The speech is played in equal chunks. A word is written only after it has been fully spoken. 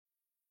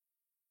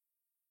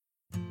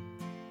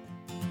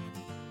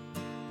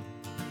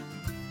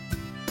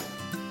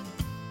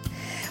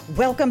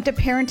Welcome to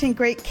Parenting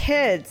Great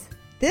Kids.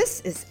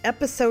 This is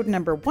episode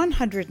number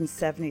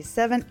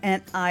 177,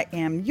 and I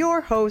am your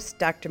host,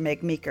 Dr.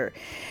 Meg Meeker.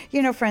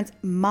 You know, friends,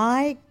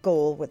 my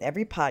goal with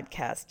every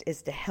podcast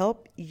is to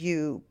help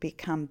you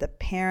become the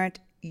parent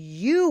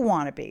you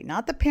want to be,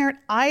 not the parent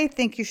I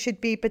think you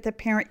should be, but the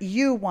parent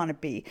you want to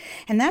be.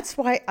 And that's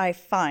why I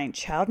find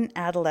child and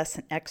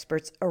adolescent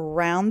experts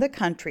around the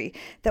country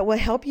that will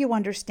help you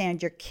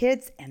understand your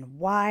kids and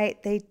why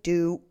they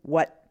do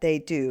what they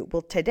do.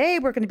 Well, today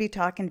we're going to be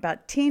talking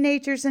about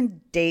teenagers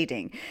and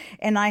dating.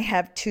 And I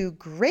have two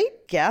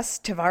great guests,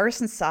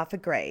 Tavares and Safa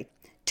Gray.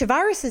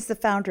 Tavares is the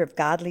founder of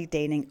Godly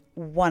Dating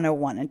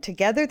 101, and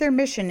together their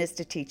mission is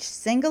to teach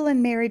single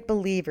and married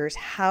believers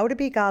how to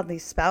be godly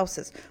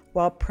spouses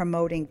while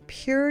promoting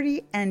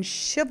purity and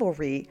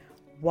chivalry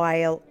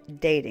while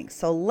dating.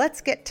 So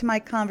let's get to my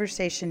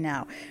conversation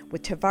now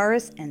with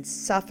Tavares and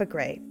Safa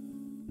Gray.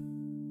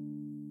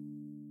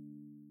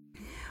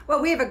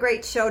 Well, we have a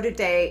great show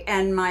today,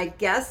 and my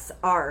guests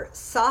are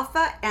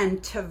Safa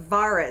and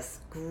Tavares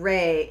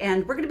Gray,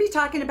 and we're going to be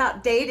talking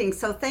about dating.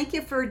 So thank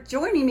you for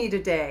joining me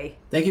today.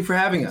 Thank you for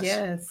having us.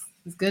 Yes,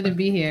 it's good to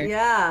be here.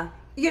 Yeah.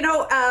 You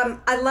know,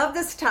 I love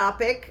this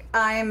topic.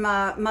 I'm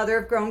a mother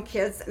of grown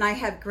kids, and I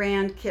have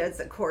grandkids,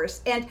 of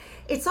course. And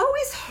it's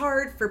always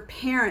hard for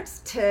parents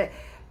to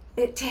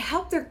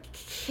help their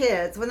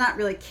kids, well, not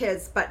really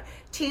kids, but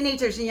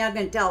teenagers and young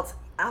adults,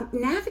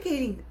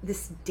 navigate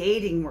this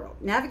dating world,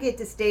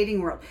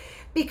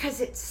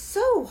 because it's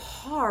so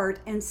hard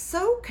and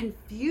so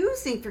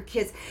confusing for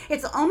kids.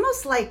 It's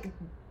almost like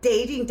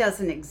dating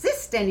doesn't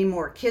exist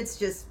anymore. Kids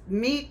just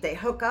meet, they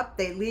hook up,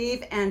 they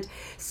leave. And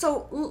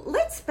so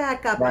let's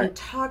back up and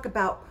talk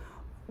about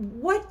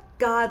what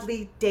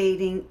godly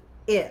dating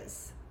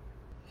is.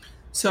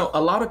 So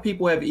a lot of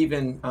people have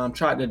even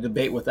tried to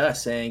debate with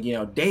us saying, you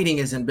know, dating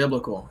isn't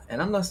biblical.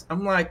 And I'm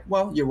like,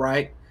 well, you're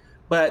right.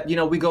 But, you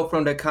know, we go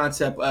from the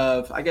concept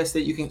of, I guess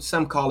that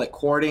some call it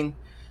courting.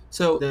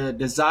 So the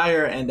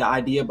desire and the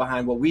idea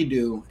behind what we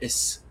do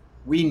is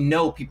we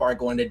know people are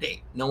going to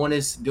date. No one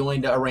is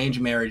doing the arranged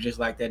marriages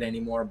like that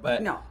anymore.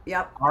 But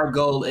our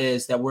goal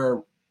is that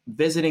we're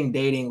visiting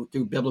dating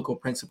through biblical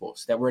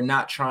principles, that we're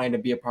not trying to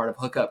be a part of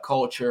hookup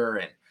culture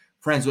and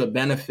friends with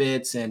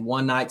benefits and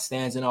one night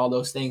stands and all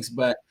those things.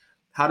 But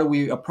how do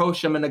we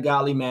approach them in a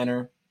godly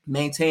manner,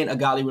 maintain a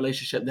godly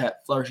relationship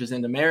that flourishes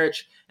into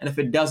marriage? And if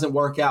it doesn't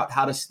work out,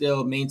 how to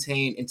still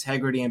maintain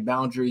integrity and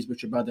boundaries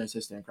with your brother and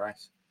sister in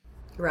Christ.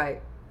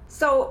 Right.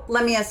 So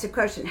let me ask you a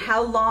question.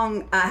 How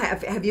long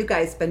have you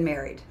guys been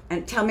married?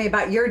 And tell me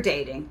about your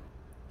dating.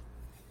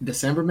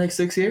 December makes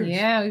 6 years.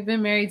 Yeah, we've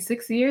been married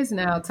 6 years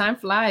now. Time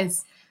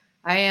flies.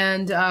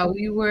 And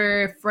we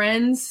were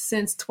friends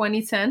since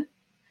 2010.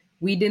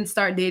 We didn't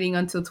start dating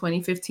until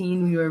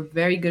 2015. We were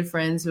very good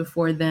friends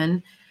before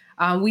then.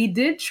 We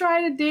did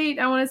try to date,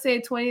 I want to say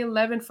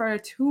 2011 for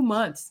 2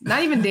 months.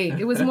 Not even date.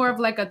 It was more of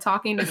like a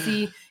talking to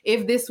see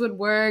if this would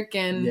work.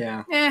 And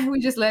we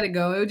just let it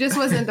go. It just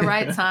wasn't the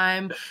right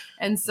time.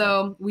 And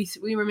so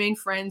we remained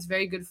friends,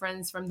 very good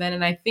friends from then.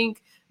 And I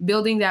think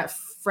building that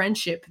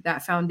friendship,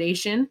 that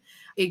foundation,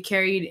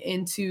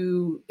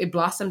 it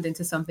blossomed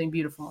into something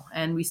beautiful.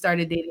 And we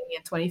started dating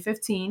in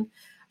 2015.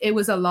 It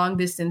was a long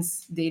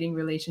distance dating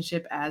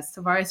relationship as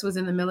Tavares was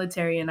in the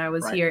military and I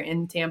was here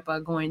in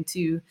Tampa going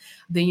to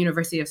the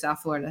University of South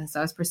Florida. So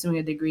I was pursuing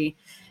a degree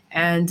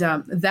and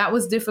that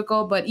was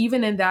difficult. But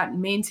even in that,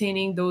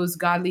 maintaining those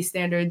godly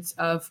standards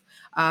of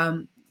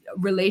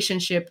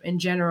relationship in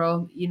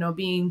general, you know,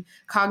 being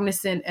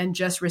cognizant and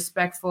just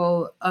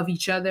respectful of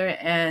each other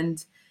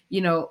and, you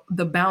know,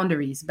 the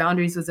boundaries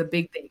was a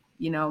big thing,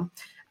 you know.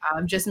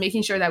 Just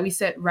making sure that we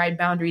set right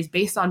boundaries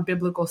based on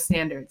biblical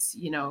standards,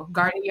 you know,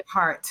 guarding your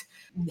heart,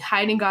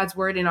 hiding God's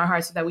word in our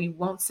hearts so that we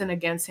won't sin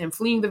against him,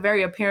 fleeing the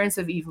very appearance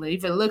of evil.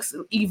 If it looks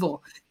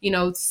evil, you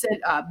know,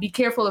 be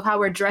careful of how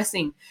we're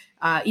dressing,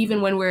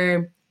 even when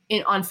we're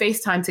on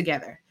FaceTime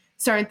together,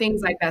 certain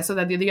things like that, so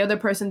that the other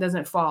person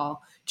doesn't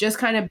fall. Just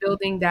kind of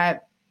building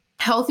that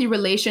healthy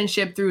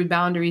relationship through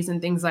boundaries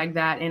and things like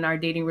that in our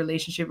dating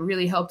relationship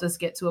really helped us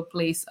get to a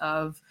place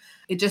of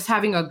it just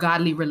having a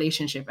godly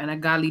relationship and a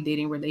godly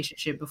dating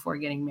relationship before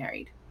getting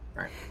married.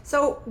 Right.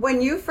 So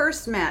when you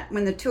first met,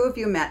 when the two of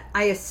you met,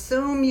 I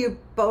assume you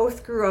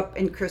both grew up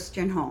in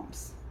Christian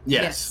homes.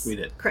 Yes, we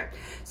did. Correct.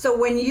 So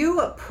when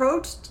you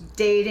approached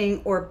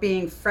dating or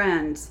being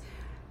friends,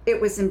 it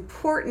was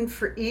important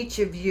for each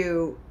of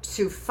you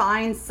to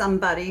find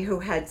somebody who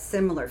had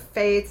similar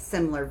faith,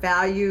 similar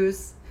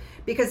values,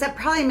 because that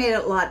probably made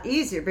it a lot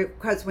easier.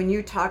 Because when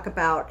you talk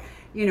about,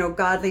 you know,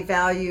 godly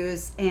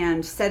values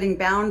and setting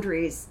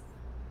boundaries,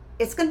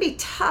 it's going to be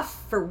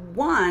tough for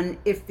one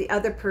if the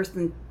other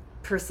person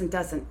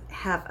doesn't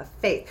have a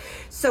faith.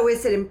 So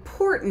is it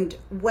important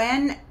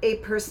when a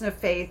person of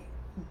faith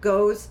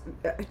goes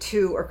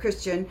to, or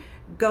Christian,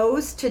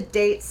 goes to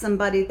date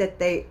somebody, that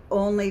they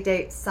only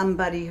date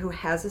somebody who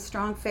has a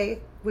strong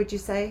faith, would you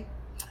say?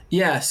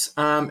 Yes.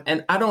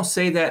 And I don't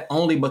say that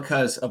only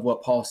because of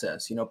what Paul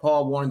says. You know,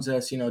 Paul warns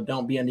us, you know,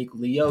 don't be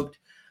unequally yoked.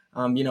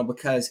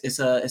 because it's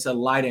a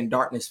light and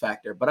darkness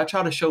factor. But I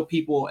try to show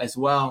people as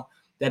well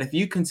that if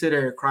you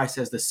consider Christ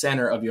as the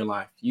center of your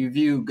life, you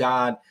view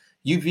God,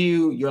 you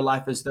view your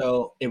life as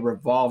though it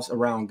revolves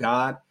around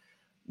God,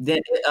 then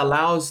it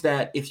allows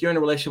that if you're in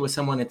a relationship with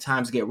someone and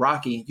times get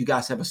rocky, you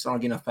guys have a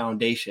strong enough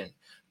foundation.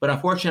 But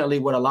unfortunately,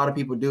 what a lot of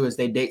people do is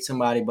they date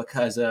somebody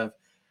because of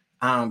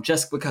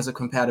just because of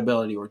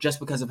compatibility or just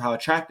because of how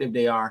attractive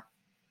they are.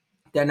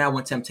 Then now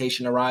when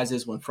temptation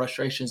arises, when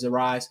frustrations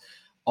arise,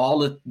 all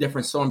the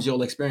different storms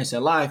you'll experience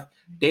in life,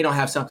 they don't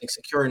have something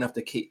secure enough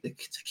to keep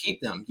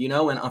them,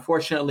 And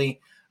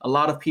unfortunately, a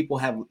lot of people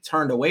have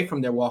turned away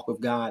from their walk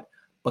with God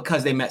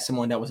because they met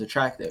someone that was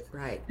attractive.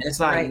 Right. And it's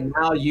like right.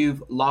 now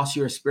you've lost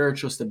your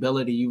spiritual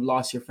stability, you've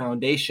lost your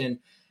foundation.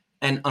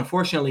 And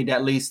unfortunately,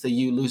 that leads to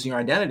you losing your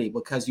identity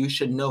because you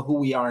should know who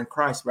we are in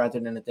Christ rather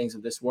than the things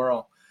of this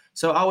world.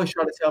 So I always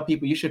try to tell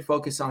people you should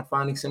focus on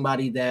finding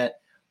somebody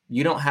that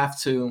you don't have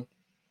to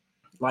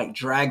like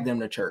drag them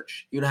to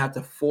church. You don't have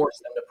to force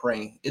them to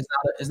pray.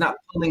 It's not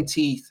pulling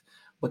teeth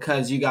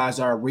because you guys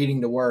are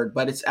reading the word,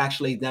 but it's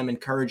actually them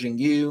encouraging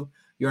you.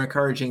 You're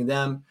encouraging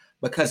them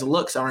because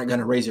looks aren't going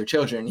to raise your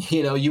children.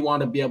 You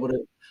want to be able to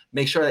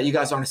make sure that you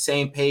guys are on the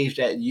same page,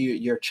 that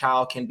your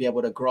child can be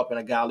able to grow up in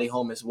a godly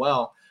home as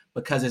well,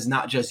 because it's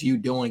not just you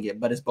doing it,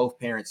 but it's both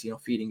parents,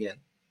 feeding in.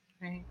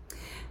 Right.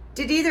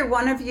 Did either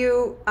one of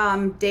you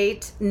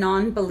date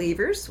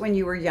non-believers when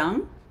you were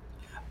young?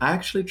 I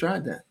actually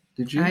tried that.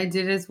 Did you? I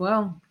did as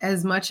well.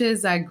 As much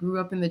as I grew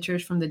up in the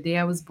church from the day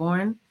I was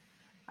born,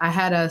 I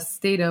had a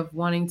state of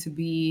wanting to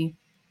be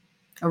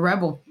a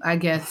rebel, I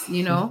guess.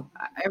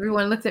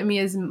 Everyone looked at me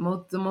as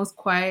the most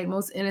quiet,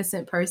 most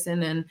innocent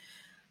person. And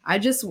I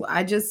just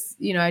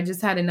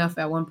had enough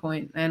at one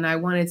point, and I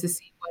wanted to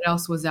see what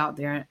else was out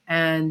there.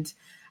 And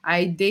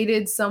I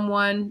dated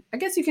someone, I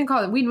guess you can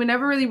call it. We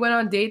never really went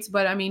on dates,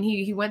 but I mean,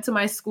 he went to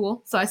my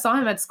school. So I saw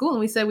him at school and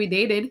we said we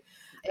dated.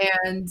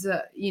 And,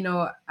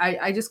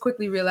 I just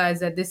quickly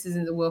realized that this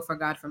isn't the will for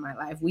God for my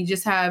life. We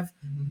just have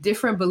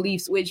different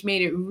beliefs, which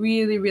made it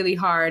really, really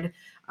hard.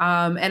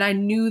 And I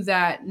knew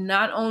that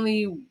not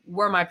only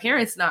were my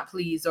parents not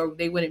pleased or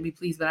they wouldn't be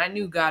pleased, but I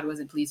knew God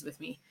wasn't pleased with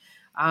me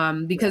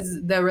because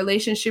the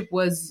relationship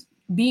was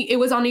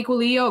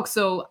unequally yoked.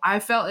 So I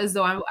felt as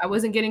though I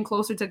wasn't getting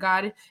closer to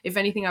God. If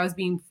anything, I was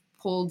being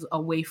pulled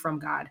away from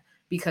God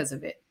because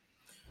of it.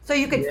 So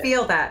you could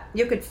feel that.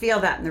 You could feel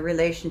that in the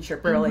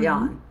relationship early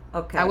on.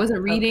 Okay. I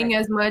wasn't reading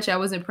as much. I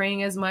wasn't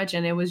praying as much.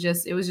 And it was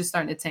just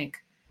starting to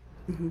tank.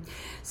 Mm-hmm.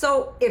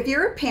 So if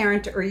you're a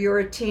parent or you're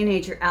a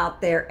teenager out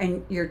there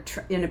and you're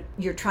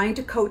trying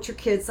to coach your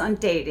kids on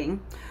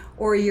dating,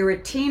 or you're a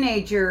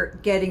teenager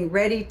getting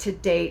ready to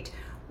date,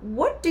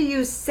 what do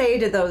you say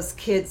to those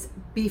kids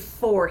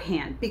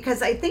beforehand?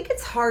 Because I think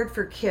it's hard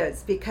for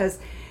kids because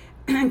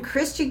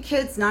Christian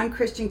kids,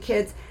 non-Christian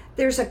kids,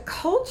 there's a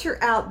culture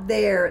out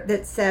there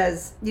that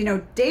says,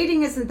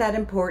 dating isn't that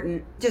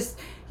important. Just,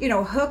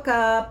 hook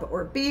up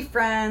or be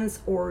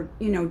friends or,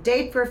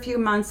 date for a few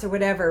months or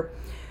whatever.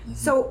 Mm-hmm.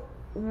 So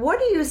what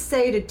do you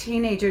say to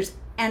teenagers,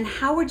 and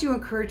how would you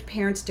encourage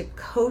parents to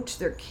coach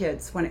their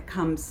kids when it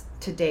comes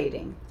to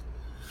dating?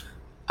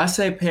 I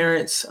say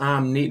parents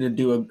need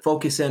to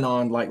focus in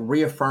on like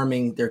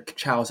reaffirming their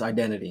child's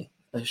identity,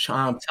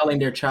 telling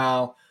their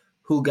child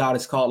who God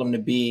has called them to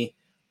be,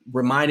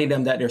 reminding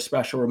them that they're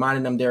special,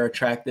 reminding them they're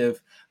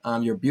attractive,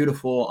 you're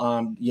beautiful,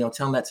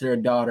 telling that to their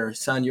daughter,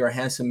 son, you're a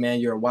handsome man,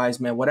 you're a wise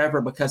man,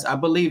 whatever, because I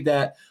believe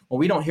that when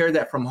we don't hear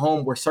that from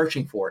home, we're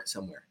searching for it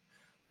somewhere.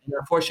 And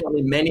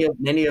unfortunately, many of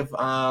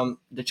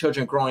the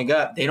children growing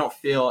up, they don't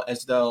feel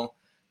as though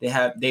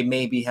they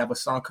maybe have a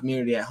strong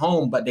community at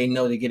home, but they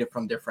know they get it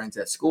from their friends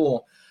at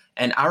school.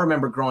 And I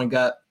remember growing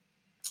up,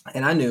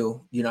 and I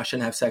knew, I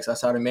shouldn't have sex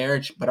outside of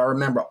marriage, but I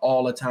remember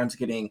all the times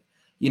getting,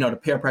 the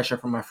peer pressure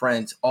from my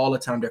friends all the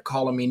time. They're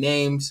calling me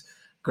names,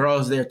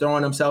 girls, they're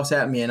throwing themselves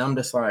at me. And I'm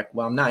just like,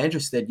 well, I'm not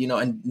interested,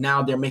 and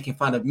now they're making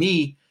fun of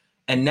me.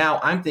 And now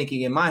I'm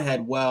thinking in my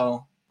head,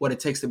 well, what it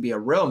takes to be a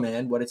real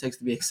man, what it takes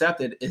to be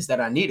accepted is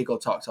that I need to go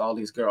talk to all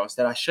these girls,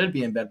 that I should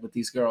be in bed with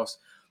these girls.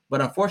 But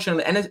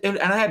unfortunately, and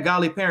I had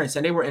godly parents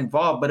and they were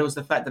involved, but it was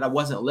the fact that I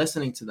wasn't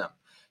listening to them.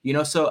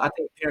 So I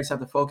think parents have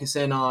to focus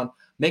in on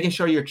making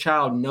sure your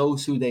child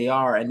knows who they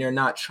are and they're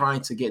not trying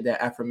to get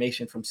that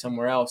affirmation from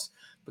somewhere else,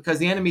 because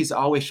the enemy is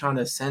always trying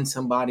to send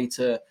somebody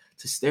to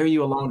steer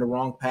you along the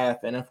wrong path.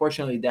 And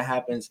unfortunately, that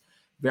happens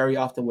very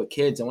often with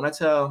kids. And when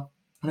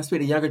I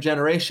speak to younger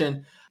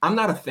generation, I'm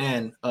not a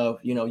fan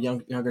of,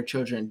 younger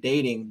children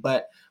dating,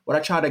 but what I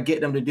try to get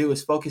them to do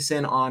is focus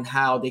in on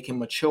how they can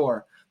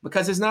mature,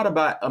 because it's not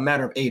about a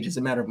matter of age, it's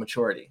a matter of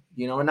maturity,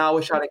 and I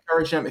always try to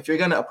encourage them, if you're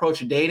going to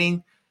approach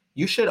dating,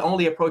 you should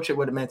only approach it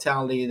with a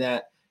mentality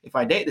that if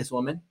I date this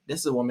woman, this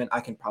is a woman I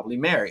can probably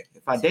marry.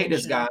 If I date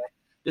this guy,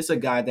 this is a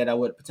guy that I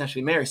would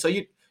potentially marry. So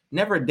you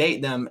never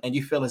date them and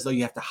you feel as though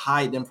you have to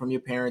hide them from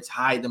your parents,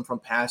 hide them from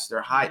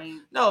pastor, Right.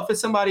 No, if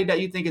it's somebody that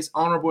you think is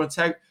honorable,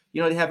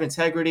 they have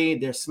integrity,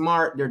 they're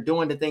smart, they're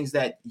doing the things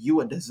that you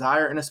would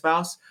desire in a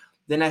spouse,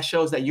 then that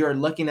shows that you're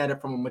looking at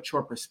it from a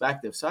mature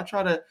perspective. So I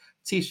try to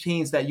teach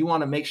teens that you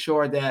want to make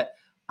sure that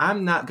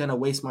I'm not going to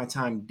waste my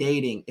time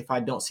dating if I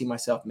don't see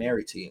myself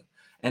married to you.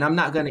 And I'm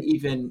not going to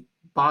even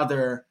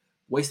bother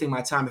wasting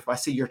my time if I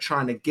see you're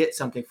trying to get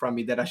something from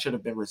me that I should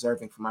have been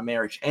reserving for my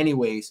marriage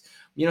anyways.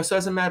 So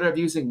it's a matter of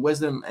using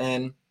wisdom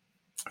and,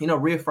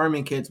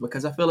 reaffirming kids,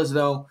 because I feel as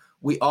though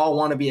we all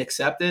want to be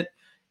accepted.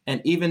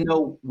 And even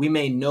though we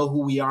may know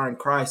who we are in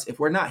Christ, if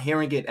we're not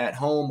hearing it at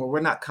home or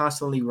we're not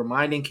constantly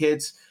reminding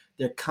kids,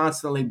 they're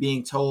constantly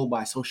being told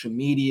by social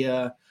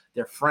media,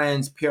 their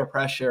friends, peer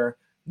pressure,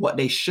 what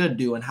they should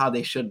do and how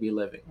they should be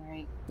living.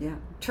 Right. Yeah.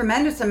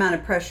 Tremendous amount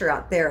of pressure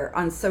out there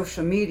on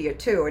social media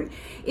too. And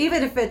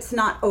even if it's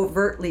not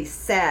overtly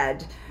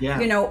said,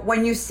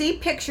 when you see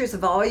pictures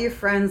of all your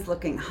friends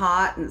looking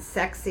hot and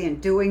sexy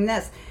and doing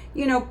this,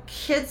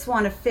 kids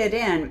want to fit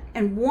in.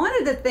 And one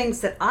of the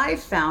things that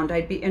I've found,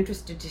 I'd be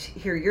interested to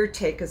hear your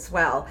take as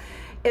well,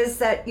 is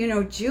that,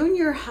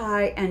 junior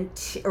high and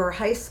or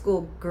high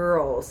school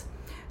girls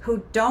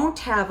who don't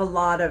have a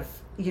lot of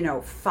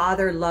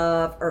father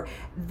love, or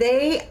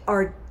they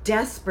are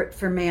desperate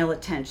for male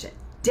attention,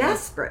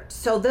 desperate.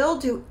 So they'll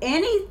do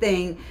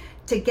anything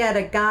to get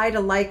a guy to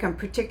like them,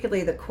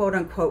 particularly the quote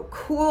unquote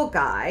cool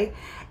guy.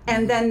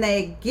 And then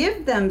they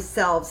give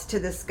themselves to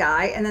this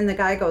guy, and then the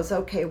guy goes,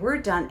 okay, we're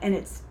done. And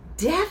it's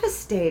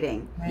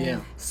devastating.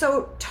 Yeah.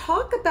 So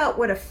talk about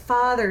what a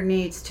father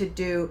needs to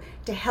do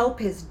to help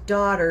his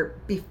daughter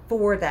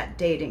before that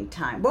dating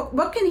time.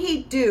 What can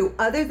he do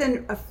other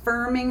than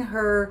affirming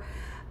her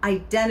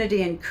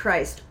identity in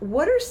Christ?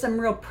 What are some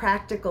real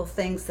practical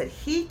things that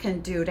he can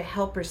do to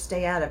help her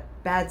stay out of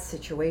bad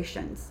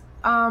situations?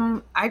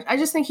 I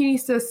just think he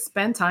needs to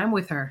spend time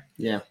with her.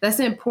 Yeah. That's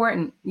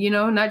important,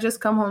 not just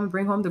come home,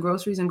 bring home the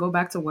groceries and go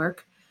back to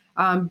work.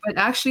 But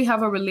actually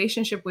have a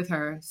relationship with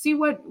her. See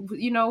what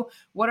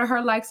are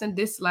her likes and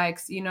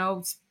dislikes,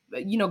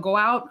 go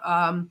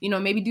out,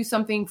 maybe do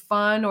something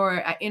fun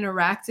or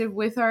interactive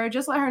with her.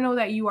 Just let her know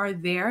that you are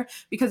there,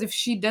 because if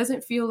she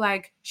doesn't feel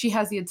like she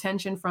has the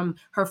attention from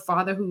her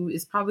father, who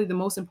is probably the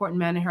most important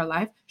man in her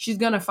life, she's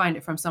going to find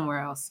it from somewhere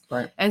else.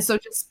 Right. And so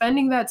just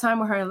spending that time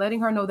with her and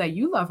letting her know that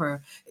you love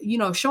her,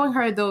 showing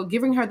her,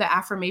 giving her the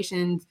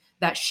affirmations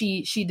that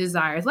she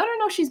desires. Let her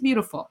know she's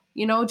beautiful,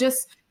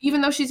 just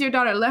even though she's your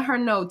daughter, let her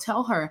know,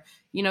 tell her,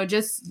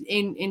 just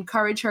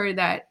encourage her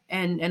that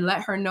and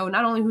let her know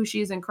not only who she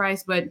is in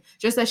Christ, but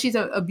just that she's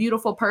a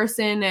beautiful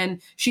person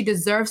and she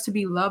deserves to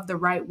be loved the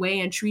right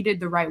way and treated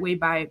the right way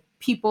by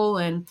people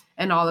and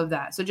all of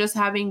that. So just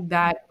having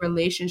that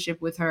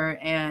relationship with her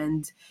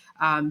and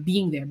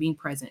being there, being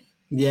present.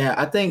 Yeah,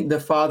 I think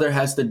the father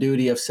has the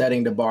duty of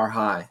setting the bar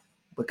high,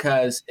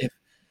 because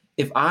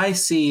if I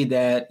see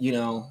that,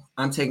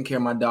 I'm taking care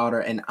of my daughter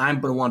and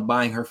I'm the one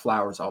buying her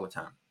flowers all the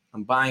time,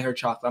 I'm buying her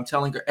chocolate, I'm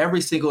telling her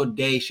every single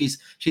day, she's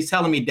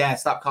telling me, Dad,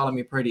 stop calling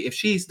me pretty. If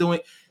she's doing,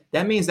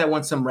 that means that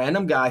when some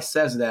random guy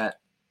says that,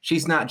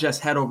 she's not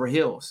just head over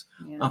heels.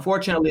 Yeah.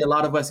 Unfortunately, a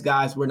lot of us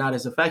guys, we're not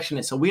as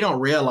affectionate, so we don't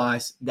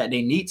realize that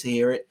they need to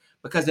hear it,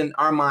 because in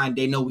our mind,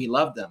 they know we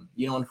love them.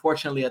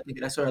 Unfortunately, I think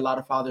that's where a lot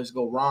of fathers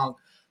go wrong,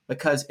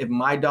 because if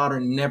my daughter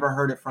never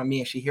heard it from me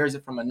and she hears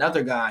it from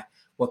another guy,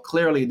 well,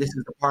 clearly this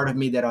is the part of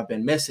me that I've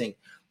been missing,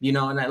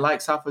 and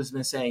like Safa's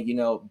been saying,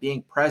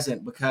 being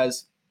present,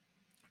 because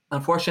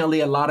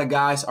unfortunately, a lot of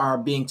guys are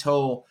being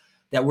told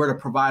that we're the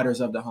providers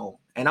of the home.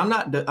 And I'm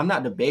not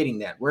debating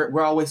that.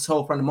 We're always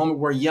told from the moment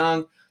we're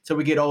young till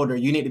we get older,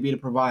 you need to be the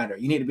provider.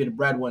 You need to be the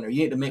breadwinner.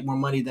 You need to make more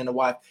money than the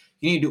wife.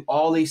 You need to do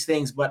all these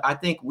things. But I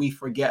think we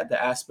forget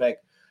the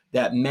aspect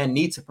that men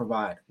need to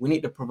provide. We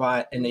need to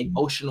provide an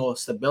emotional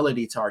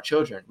stability to our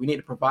children. We need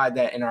to provide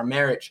that in our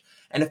marriage.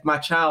 And if my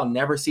child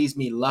never sees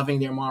me loving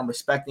their mom,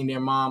 respecting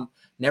their mom,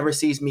 never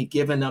sees me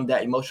giving them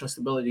that emotional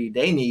stability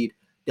they need,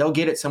 they'll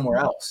get it somewhere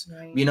else.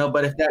 Right.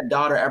 But if that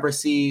daughter ever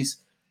sees,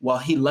 well,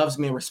 he loves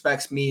me and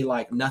respects me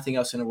like nothing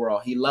else in the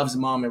world, he loves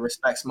mom and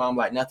respects mom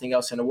like nothing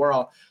else in the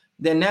world,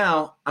 then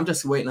now I'm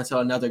just waiting until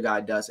another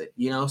guy does it,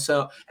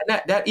 So,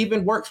 and that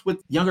even works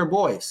with younger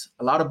boys.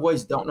 A lot of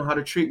boys don't know how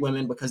to treat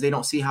women because they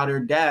don't see how their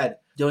dad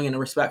doing it in a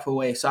respectful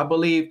way. So I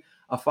believe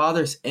a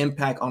father's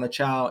impact on a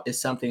child is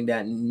something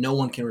that no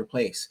one can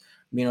replace.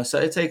 So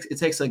it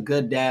takes a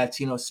good dad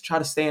to, try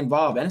to stay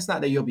involved. And it's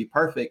not that you'll be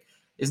perfect.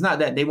 It's not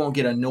that they won't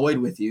get annoyed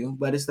with you,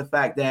 but it's the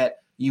fact that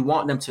you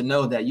want them to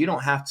know that you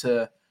don't have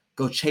to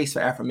go chase for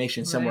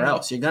affirmation somewhere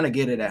else. You're going to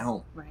get it at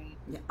home. Right.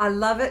 I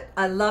love it.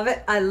 I love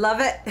it. I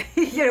love it.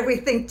 We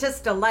think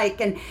just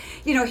alike. And,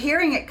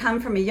 hearing it come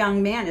from a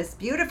young man is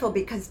beautiful,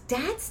 because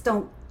dads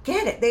don't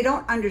get it. They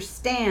don't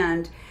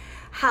understand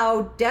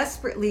how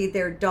desperately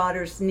their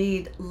daughters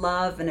need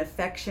love and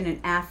affection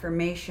and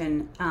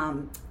affirmation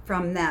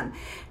from them.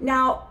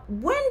 Now,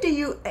 when do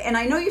you, and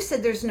I know you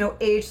said there's no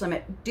age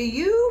limit, do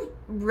you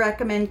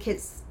recommend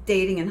kids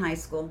dating in high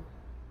school?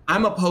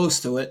 I'm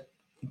opposed to it.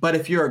 But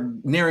if you're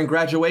nearing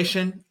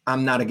graduation,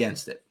 I'm not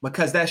against it,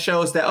 because that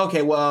shows that,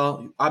 okay,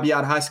 well, I'll be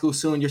out of high school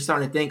soon. You're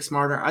starting to think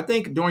smarter. I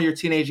think during your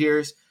teenage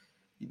years,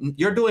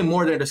 you're doing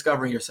more than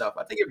discovering yourself.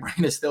 I think your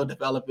brain is still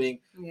developing.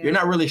 Yeah. You're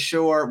not really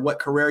sure what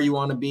career you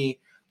want to be.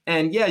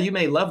 And yeah, you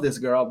may love this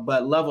girl,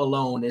 but love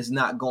alone is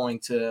not going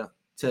to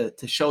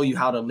to show you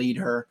how to lead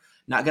her,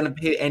 not going to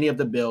pay any of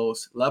the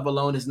bills. Love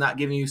alone is not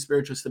giving you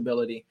spiritual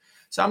stability.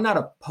 So I'm not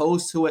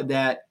opposed to it,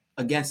 that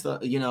against the,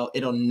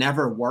 it'll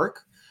never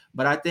work.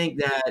 But I think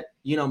that,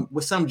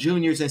 with some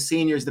juniors and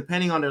seniors,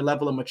 depending on their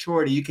level of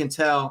maturity, you can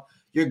tell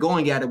you're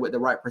going at it with the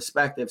right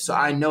perspective. So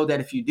I know that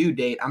if you do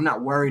date, I'm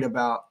not worried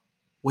about,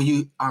 will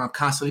you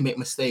constantly make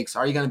mistakes?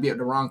 Are you going to be with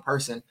the wrong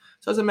person?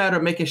 So it's a matter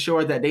of making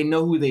sure that they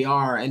know who they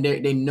are and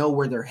they know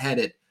where they're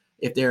headed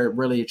if they're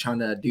really trying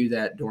to do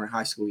that during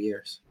high school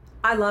years.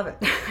 I love it.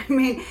 I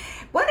mean,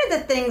 one of the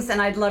things,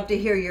 and I'd love to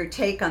hear your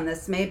take on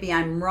this, maybe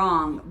I'm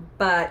wrong,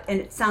 and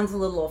it sounds a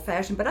little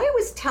old-fashioned, but I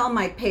always tell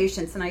my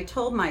patients, and I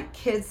told my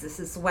kids this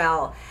as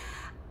well,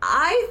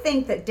 I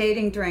think that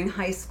dating during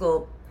high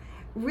school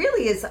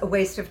really is a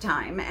waste of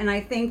time. And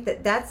I think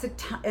that that's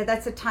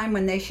a time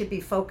when they should be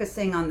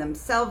focusing on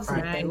themselves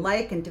and what they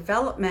like and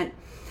development.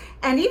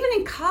 And even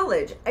in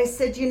college, I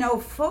said,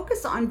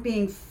 focus on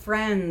being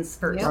friends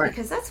first,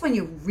 because that's when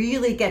you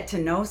really get to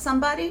know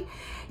somebody.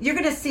 You're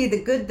going to see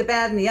the good, the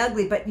bad, and the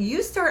ugly, but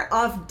you start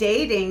off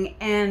dating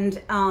and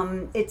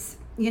it's,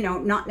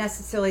 not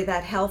necessarily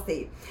that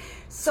healthy.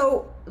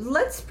 So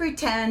let's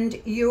pretend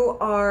you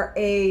are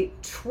a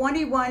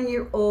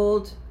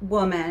 21-year-old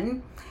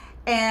woman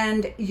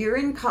and you're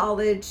in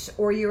college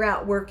or you're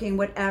out working,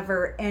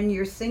 whatever, and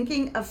you're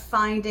thinking of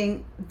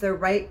finding the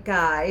right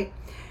guy.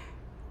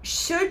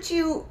 Should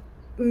you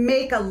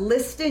make a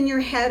list in your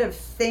head of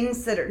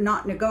things that are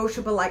not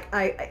negotiable, like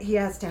he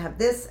has to have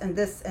this and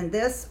this and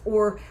this,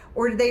 or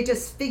do they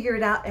just figure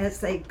it out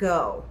as they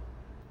go?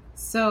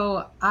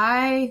 So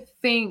I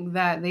think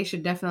that they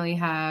should definitely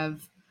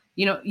have,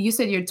 you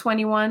said you're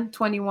 21,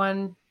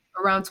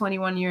 around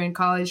 21, you're in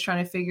college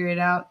trying to figure it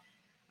out.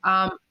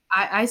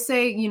 I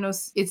say,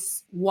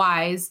 it's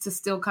wise to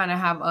still kind of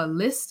have a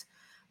list,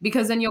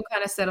 because then you'll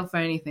kind of settle for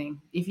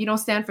anything. If you don't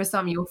stand for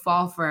something, you'll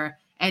fall for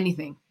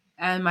anything.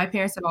 And my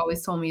parents have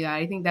always told me that.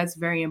 I think that's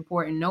very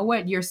important. Know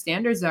what your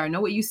standards are.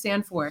 Know what you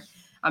stand for.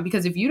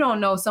 Because if you don't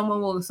know, someone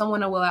will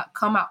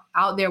come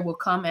out there will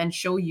come and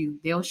show you.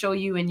 They'll show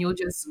you, and you'll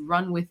just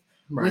run with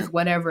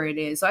whatever it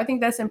is. So I think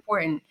that's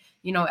important,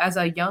 as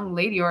a young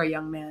lady or a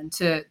young man,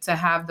 to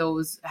have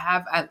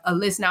a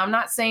list. Now, I'm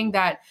not saying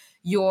that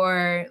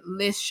your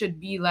list should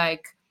be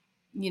like,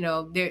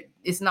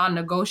 it's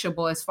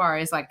non-negotiable as far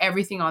as like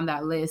everything on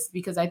that list,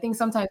 because I think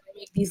sometimes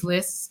we make these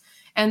lists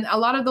and a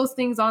lot of those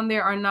things on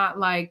there are not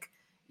like,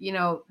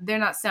 they're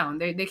not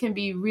sound. They can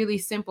be really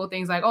simple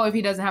things like, oh, if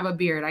he doesn't have a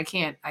beard, I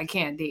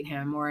can't date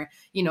him. Or,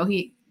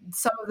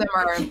 some of them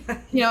are,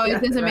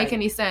 it doesn't make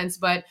any sense,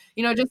 but,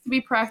 just to be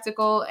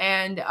practical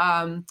and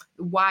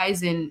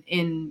wise in,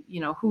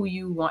 who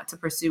you want to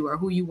pursue or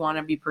who you want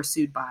to be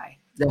pursued by.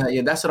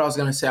 Yeah, that's what I was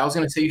going to say. I was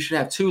going to say you should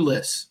have two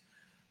lists.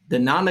 The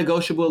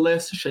non-negotiable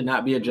list should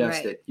not be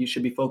adjusted. Right. You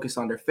should be focused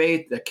on their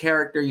faith, their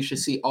character. You should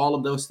see all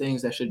of those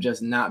things that should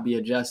just not be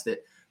adjusted.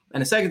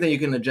 And the second thing you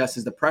can adjust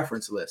is the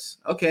preference list.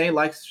 Okay,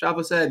 like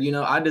Shava said,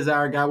 I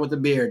desire a guy with a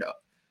beard.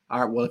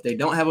 All right, well, if they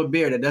don't have a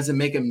beard, it doesn't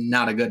make him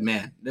not a good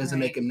man. It doesn't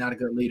make him not a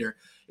good leader.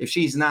 If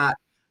she's not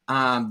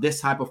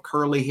this type of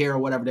curly hair or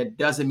whatever, that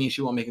doesn't mean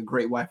she won't make a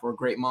great wife or a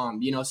great mom.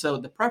 So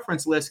the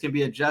preference list can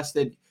be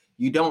adjusted.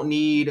 You don't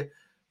need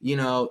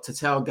to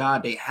tell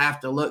God they have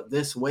to look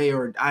this way,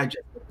 or I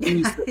just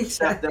refuse to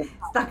accept them.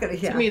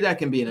 To me, that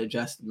can be an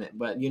adjustment.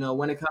 But,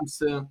 when it comes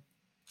to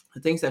the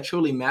things that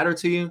truly matter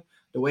to you,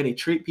 the way they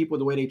treat people,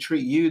 the way they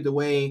treat you, the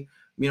way,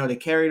 they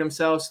carry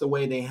themselves, the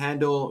way they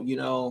handle,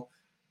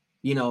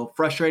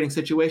 frustrating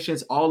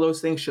situations, all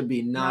those things should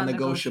be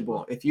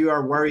non-negotiable. If you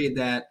are worried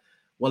that,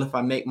 well, if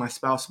I make my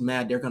spouse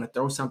mad, they're going to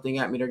throw something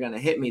at me, they're going to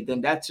hit me, then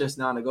that's just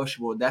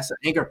non-negotiable. That's an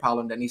anger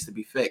problem that needs to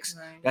be fixed.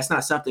 Right. That's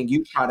not something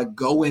you try to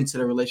go into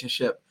the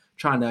relationship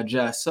trying to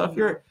adjust. So if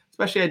you're,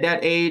 especially at that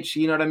age,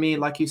 you know what I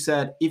mean? Like you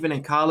said, even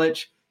in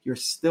college, you're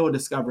still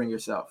discovering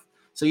yourself.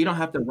 So you don't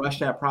have to rush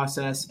that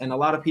process. And a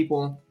lot of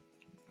people,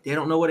 they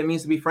don't know what it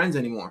means to be friends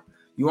anymore.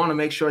 You want to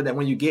make sure that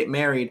when you get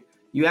married,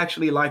 you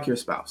actually like your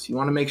spouse. You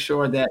want to make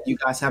sure that you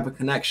guys have a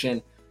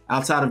connection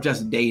outside of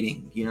just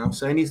dating,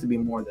 So it needs to be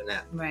more than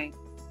that. Right.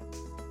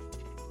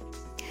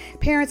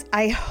 Parents,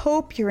 I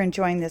hope you're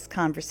enjoying this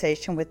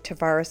conversation with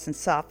Tavares and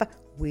Safa.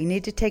 We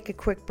need to take a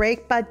quick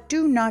break, but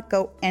do not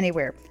go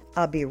anywhere.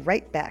 I'll be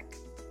right back.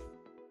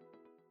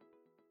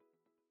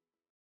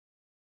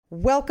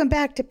 Welcome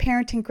back to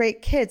Parenting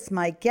Great Kids.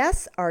 My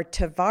guests are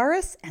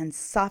Tavares and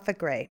Safa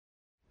Gray.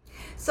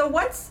 So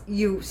once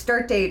you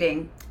start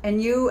dating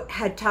and you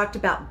had talked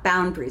about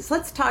boundaries,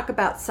 let's talk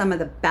about some of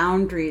the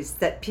boundaries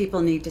that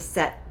people need to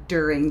set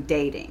during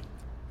dating.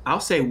 I'll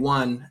say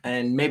one,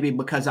 and maybe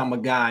because I'm a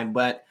guy,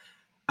 but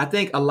I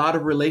think a lot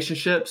of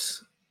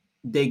relationships,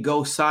 they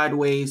go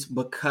sideways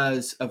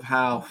because of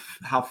how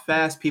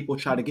fast people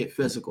try to get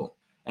physical.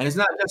 And it's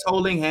not just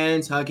holding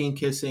hands, hugging,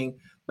 kissing,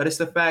 but it's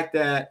the fact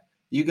that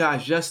you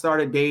guys just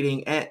started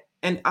dating.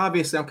 And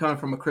obviously I'm coming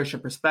from a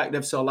Christian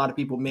perspective, so a lot of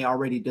people may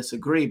already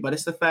disagree, but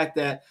it's the fact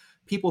that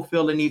people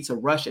feel the need to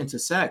rush into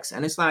sex.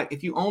 And it's like,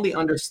 if you only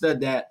understood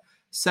that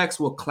sex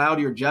will cloud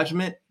your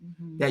judgment,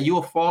 that you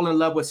will fall in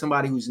love with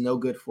somebody who's no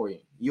good for you.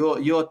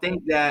 You'll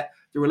think that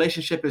the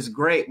relationship is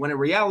great when in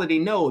reality,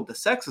 no, the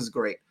sex is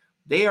great.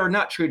 They are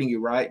not treating you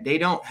right. They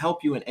don't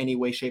help you in any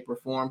way, shape, or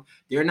form.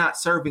 They're not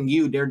serving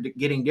you. They're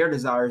getting their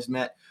desires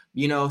met.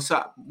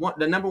 So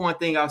the number one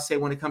thing I'll say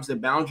when it comes to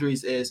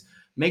boundaries is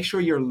make sure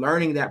you're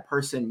learning that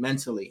person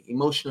mentally,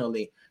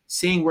 emotionally,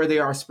 seeing where they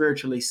are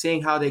spiritually,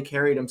 seeing how they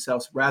carry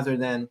themselves rather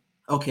than,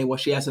 okay, well,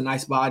 she has a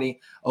nice body.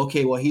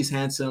 Okay, well, he's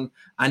handsome.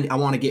 I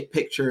want to get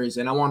pictures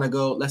and I want to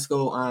go, let's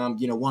go,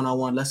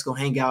 one-on-one, let's go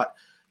hang out.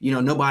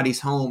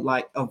 Nobody's home.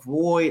 Like,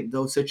 avoid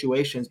those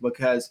situations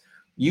because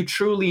you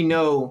truly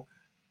know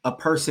a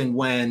person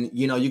when,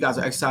 you guys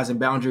are exercising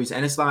boundaries.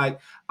 And it's like,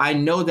 I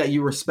know that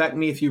you respect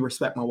me if you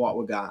respect my walk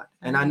with God.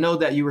 And I know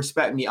that you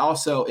respect me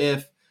also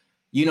if,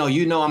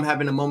 I'm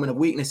having a moment of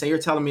weakness and you're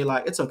telling me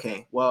like, it's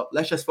okay. Well,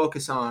 let's just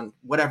focus on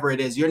whatever it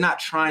is. You're not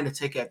trying to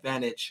take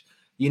advantage,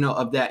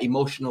 of that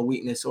emotional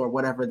weakness or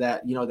whatever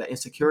that, that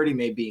insecurity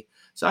may be.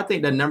 So I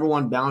think the number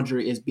one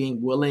boundary is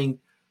being willing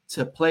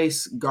to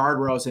place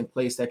guardrails in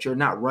place that you're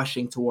not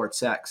rushing towards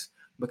sex.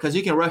 Because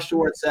you can rush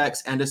towards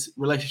sex and this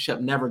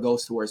relationship never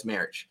goes towards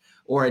marriage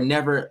or it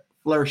never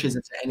flourishes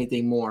into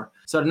anything more.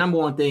 So the number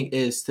one thing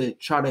is to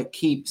try to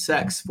keep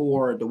sex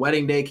for the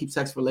wedding day, keep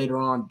sex for later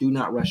on. Do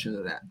not rush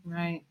into that.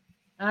 Right.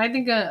 And I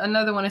think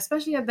another one,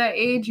 especially at that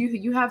age,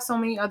 you have so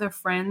many other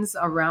friends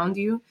around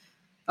you.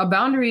 A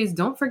boundary is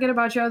don't forget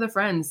about your other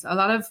friends. A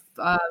lot of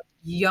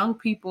young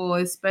people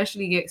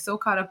especially get so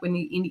caught up in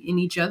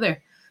each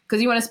other.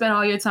 Because you want to spend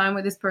all your time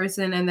with this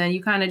person and then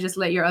you kind of just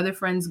let your other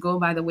friends go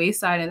by the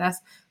wayside. And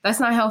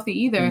that's not healthy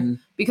either,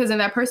 because then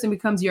that person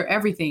becomes your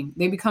everything.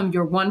 They become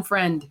your one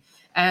friend.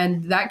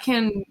 And that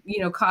can,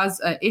 cause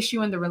an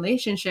issue in the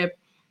relationship.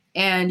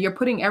 And you're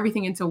putting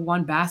everything into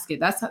one basket.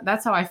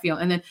 That's how I feel.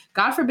 And then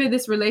God forbid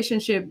this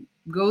relationship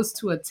goes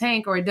to a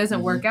tank or it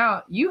doesn't work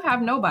out. You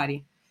have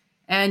nobody.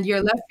 And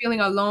you're left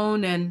feeling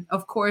alone. And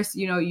of course,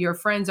 your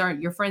friends are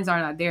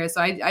not there. So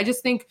I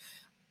just think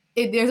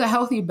there's a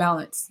healthy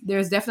balance.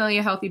 There's definitely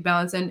a healthy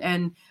balance,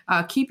 and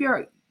keep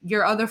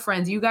your other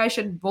friends. You guys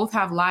should both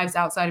have lives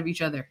outside of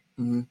each other.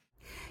 A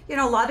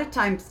lot of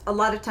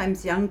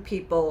times young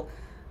people,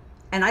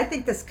 and I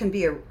think this can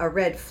be a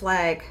red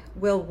flag,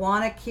 will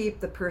want to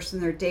keep the person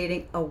they're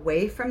dating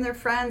away from their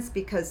friends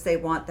because they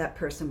want that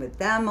person with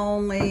them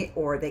only,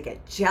 or they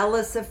get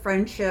jealous of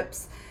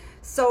friendships.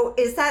 So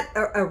is that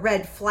a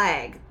red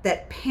flag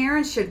that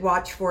parents should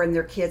watch for in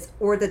their kids,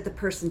 or that the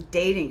person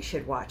dating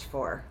should watch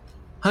for?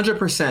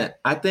 100%.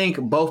 I think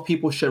both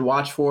people should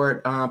watch for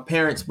it,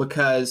 parents,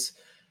 because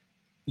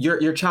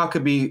your child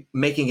could be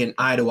making an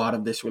idol out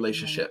of this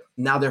relationship.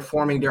 Now they're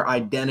forming their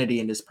identity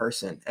in this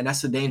person, and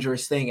that's a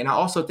dangerous thing. And I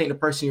also think the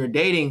person you're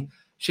dating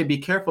should be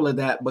careful of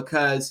that,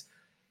 because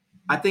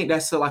I think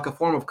that's like a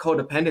form of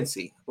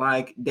codependency.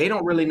 Like, they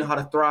don't really know how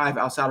to thrive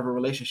outside of a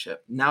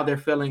relationship. Now they're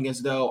feeling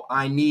as though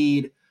I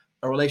need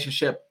a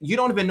relationship. You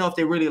don't even know if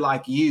they really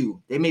like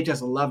you. They may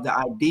just love the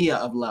idea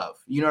of love.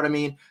 You know what I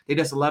mean? They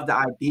just love the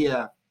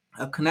idea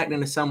of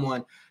connecting to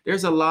someone.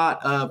 There's a lot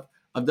of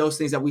those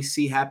things that we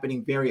see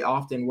happening very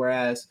often,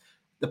 whereas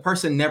the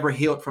person never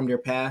healed from their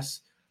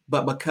past,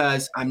 but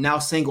because I'm now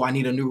single, I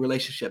need a new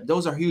relationship.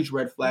 Those are huge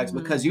red flags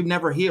because you've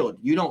never healed.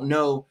 You don't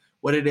know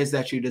what it is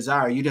that you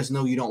desire. You just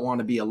know you don't want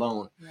to be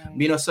alone.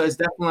 Right. So it's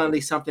definitely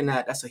something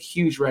that's a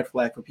huge red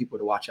flag for people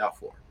to watch out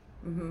for.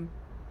 Mm-hmm.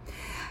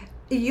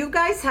 You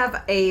guys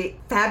have a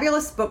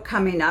fabulous book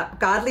coming up,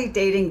 Godly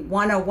Dating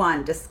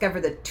 101, Discover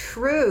the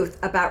Truth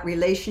About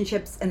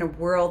Relationships in a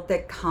World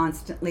That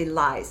Constantly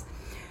Lies.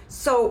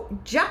 So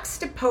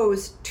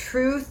juxtapose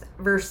truth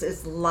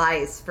versus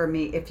lies for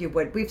me, if you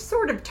would. We've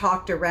sort of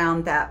talked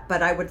around that,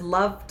 but I would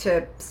love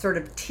to sort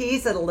of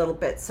tease it a little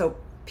bit so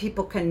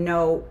people can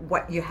know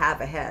what you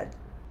have ahead.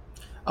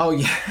 Oh,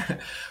 yeah.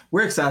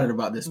 We're excited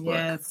about this book.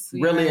 Yes,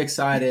 really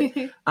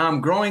excited.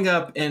 Growing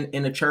up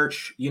in the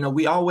church,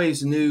 we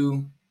always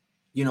knew,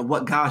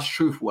 what God's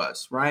truth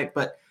was, right?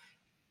 But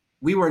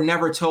we were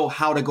never told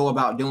how to go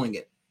about doing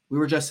it. We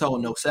were just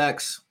told no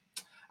sex,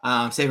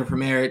 save it for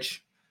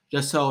marriage,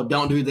 just told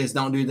don't do this,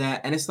 don't do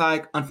that. And it's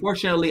like,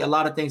 unfortunately, a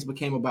lot of things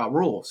became about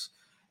rules.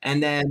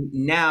 And then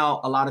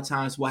now a lot of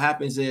times what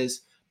happens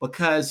is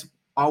because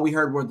all we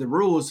heard were the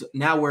rules,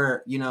 now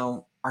we're,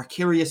 our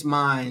curious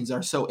minds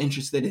are so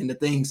interested in the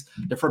things,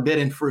 the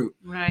forbidden fruit,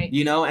 right?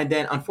 And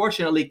then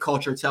unfortunately,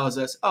 culture tells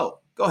us, oh,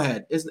 go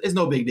ahead. It's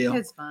no big deal.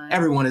 It's fine.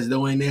 Everyone is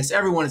doing this.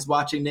 Everyone is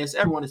watching this.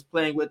 Everyone is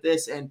playing with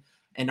this. And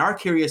our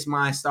curious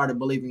minds started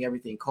believing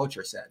everything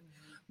culture said,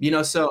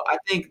 so I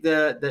think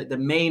the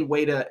main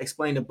way to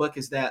explain the book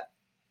is that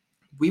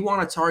we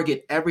want to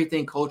target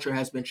everything culture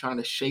has been trying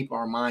to shape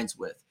our minds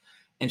with,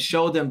 and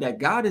show them that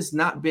God has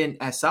not been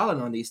as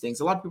silent on these things.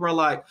 A lot of people are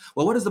like,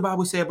 well, what does the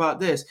Bible say about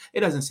this? It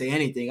doesn't say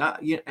anything.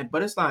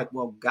 But it's like,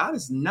 well, God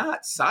is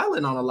not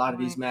silent on a lot of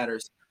these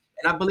matters.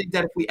 And I believe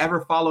that if we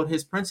ever followed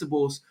his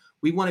principles,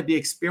 we want to be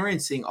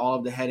experiencing all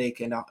of the headache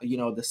and,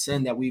 the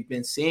sin that we've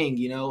been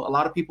seeing. A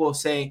lot of people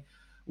say,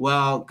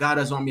 well, God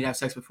doesn't want me to have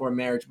sex before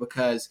marriage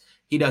because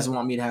he doesn't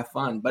want me to have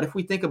fun. But if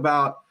we think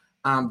about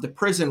the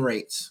prison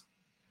rates,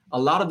 a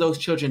lot of those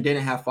children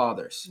didn't have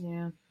fathers.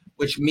 Yeah.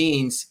 Which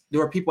means there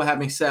were people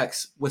having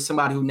sex with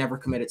somebody who never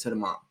committed to the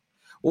mom.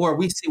 Or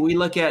we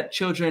look at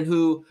children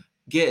who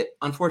get,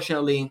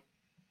 unfortunately,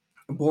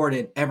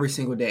 aborted every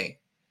single day.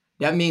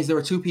 That means there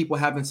were two people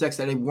having sex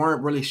that they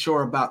weren't really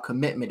sure about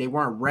commitment. They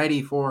weren't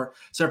ready for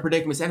certain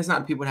predicaments. And it's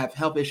not people that have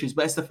health issues,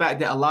 but it's the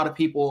fact that a lot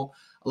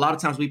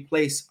of times we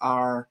place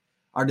our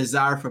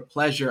desire for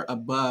pleasure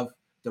above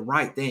the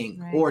right thing,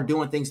 right, or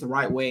doing things the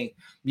right way.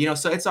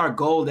 So it's our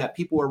goal that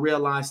people will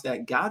realize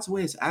that God's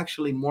way is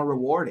actually more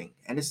rewarding.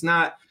 And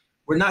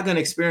we're not going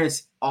to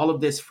experience all of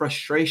this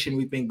frustration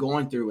we've been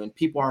going through. And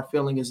people are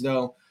feeling as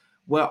though,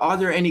 well, are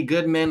there any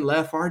good men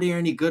left? Are there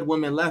any good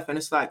women left? And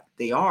it's like,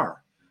 they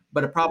are.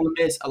 But the problem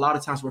is a lot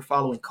of times we're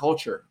following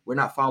culture. We're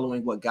not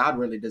following what God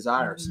really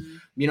desires.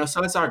 Mm-hmm.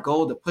 So it's our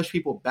goal to push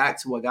people back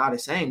to what God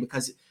is saying,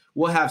 because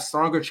we'll have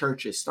stronger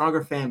churches,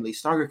 stronger families,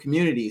 stronger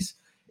communities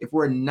if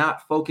we're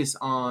not focused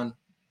on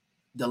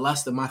the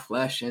lust of my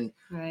flesh and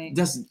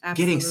just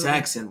getting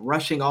sex and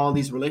rushing all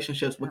these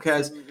relationships,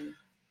 because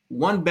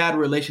one bad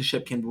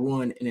relationship can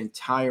ruin an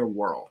entire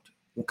world,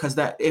 because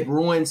it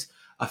ruins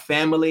a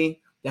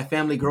family. That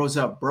family grows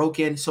up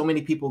broken. So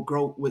many people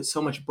grow with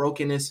so much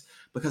brokenness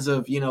because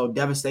of,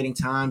 devastating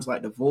times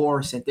like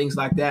divorce and things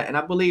like that. And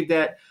I believe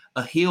that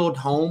a healed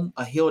home,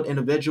 a healed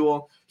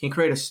individual can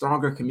create a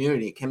stronger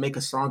community, can make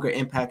a stronger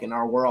impact in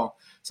our world.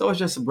 So it's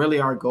just really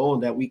our goal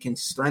that we can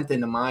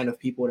strengthen the mind of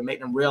people to make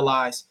them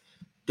realize,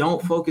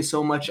 don't focus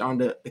so much on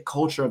the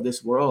culture of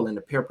this world and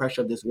the peer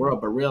pressure of this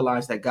world, but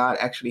realize that God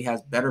actually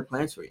has better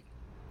plans for you.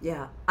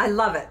 Yeah, I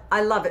love it.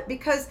 I love it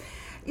because,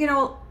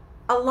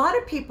 a lot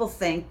of people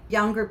think,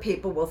 younger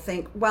people will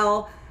think,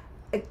 well,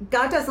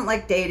 God doesn't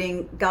like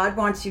dating. God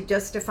wants you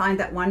just to find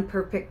that one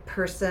perfect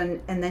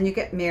person, and then you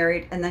get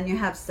married, and then you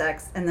have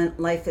sex, and then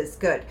life is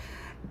good.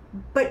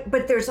 But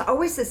there's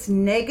always this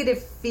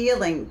negative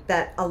feeling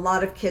that a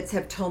lot of kids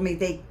have told me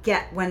they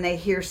get when they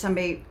hear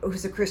somebody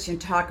who's a Christian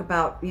talk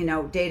about,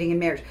 dating and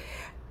marriage.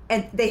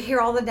 And they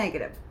hear all the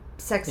negative.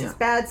 Sex is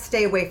bad,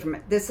 stay away from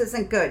it. This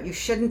isn't good. You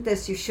shouldn't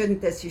this, you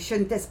shouldn't this, you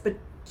shouldn't this. But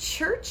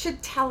church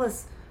should tell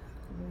us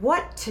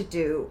what to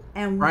do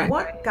and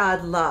what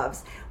God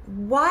loves.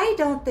 Why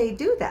don't they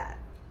do that?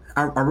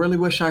 I really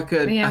wish I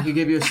could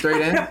give you a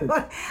straight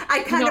answer.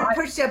 I kind of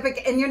push up,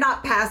 and you're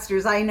not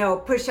pastors, I know,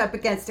 push up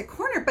against a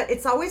corner, but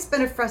it's always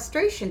been a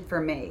frustration for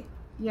me.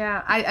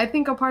 Yeah, I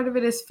think a part of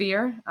it is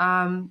fear.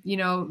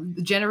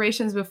 The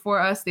generations before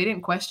us, they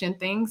didn't question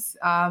things.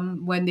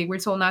 When they were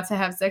told not to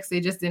have sex,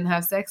 they just didn't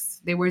have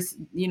sex. They were,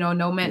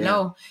 no meant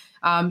no.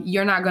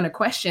 You're not going to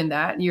question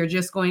that. You're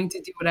just going to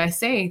do what I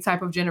say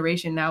type of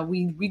generation. Now,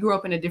 we grew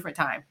up in a different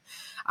time.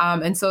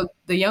 And so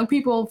the young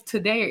people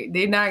today,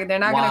 they're not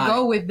going to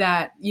go with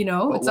that.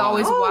 It's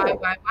always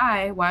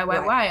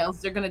why,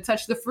 else they're going to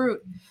touch the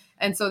fruit.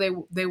 And so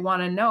they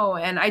want to know.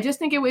 And I just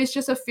think it was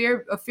just a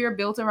fear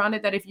built around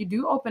it, that if you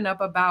do open up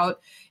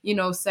about,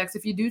 sex,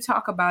 if you do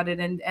talk about it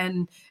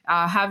and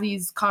have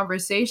these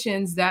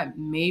conversations, that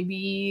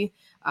maybe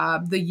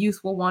the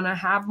youth will want to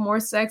have more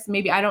sex.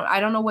 Maybe I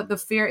don't know what the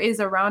fear is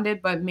around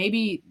it, but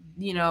maybe,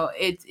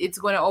 it's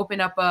going to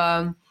open up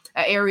an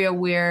area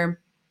where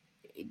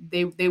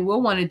they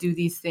will want to do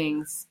these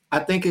things. I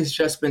think it's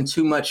just been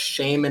too much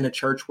shame in the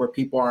church where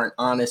people aren't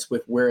honest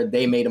with where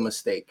they made a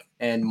mistake.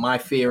 And my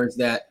fear is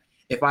that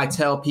if I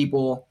tell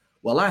people,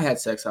 well, I had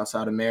sex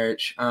outside of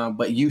marriage,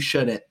 but you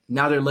shouldn't.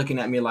 Now they're looking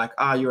at me like,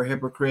 you're a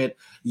hypocrite.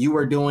 You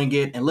were doing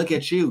it. And look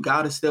at you.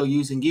 God is still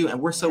using you. And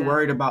we're so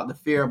worried about the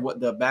fear of what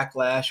the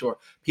backlash or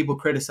people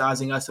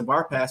criticizing us of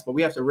our past. But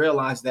we have to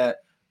realize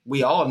that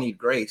we all need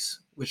grace,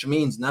 which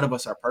means none of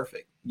us are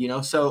perfect.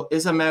 So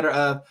it's a matter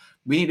of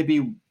we need to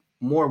be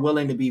more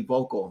willing to be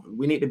vocal.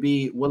 We need to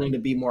be willing to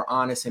be more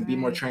honest and be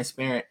more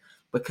transparent,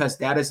 because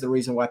that is the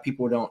reason why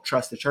people don't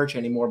trust the church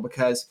anymore.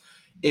 Because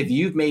if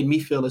you've made me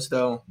feel as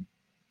though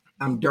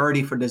I'm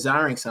dirty for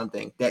desiring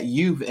something that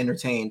you've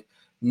entertained,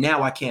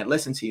 now I can't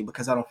listen to you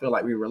because I don't feel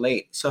like we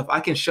relate. So if I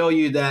can show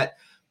you that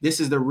this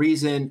is the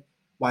reason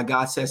why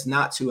God says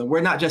not to, and we're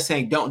not just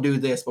saying don't do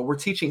this, but we're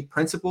teaching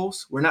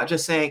principles. We're not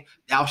just saying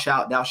thou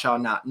shalt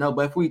not. No,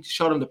 but if we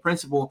show them the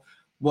principle,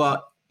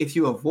 well, if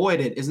you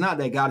avoid it, it's not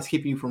that God is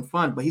keeping you from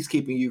fun, but he's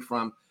keeping you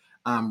from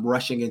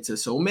rushing into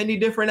so many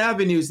different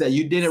avenues that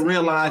you didn't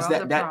realize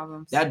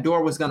that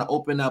door was going to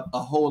open up a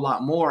whole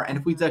lot more. And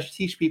if we just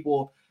teach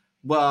people,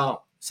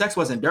 well, sex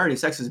wasn't dirty,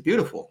 sex is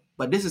beautiful,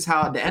 but this is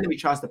how the enemy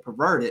tries to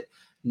pervert it.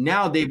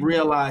 Now they've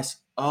realized,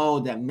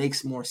 that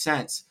makes more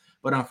sense.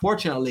 But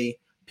unfortunately,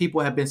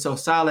 people have been so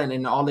silent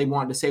and all they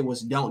wanted to say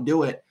was don't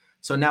do it.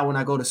 So now when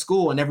I go to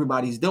school and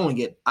everybody's doing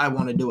it, I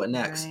want to do it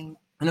next. Right.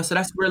 So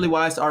that's really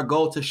why it's our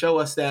goal to show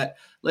us that,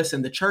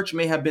 listen, the church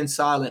may have been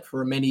silent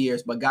for many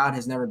years, but God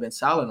has never been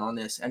silent on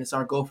this. And it's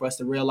our goal for us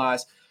to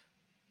realize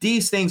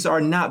these things are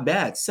not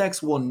bad.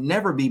 Sex will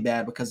never be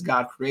bad because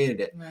God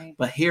created it. Right.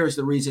 But here's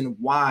the reason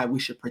why we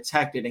should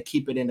protect it and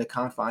keep it in the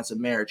confines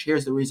of marriage.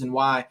 Here's the reason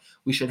why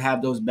we should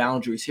have those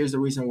boundaries. Here's the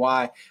reason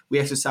why we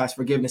exercise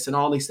forgiveness and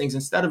all these things.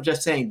 Instead of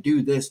just saying,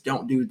 do this,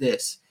 don't do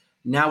this.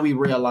 now we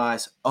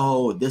realize,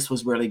 oh, this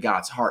was really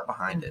God's heart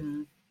behind it.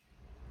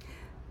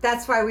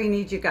 That's why we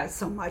need you guys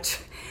so much.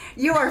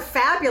 You are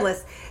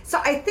fabulous. So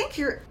I think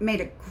you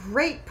made a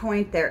great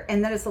point there.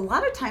 And that is a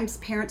lot of times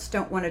parents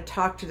don't want to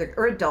talk to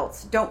or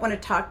adults don't want to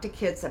talk to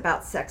kids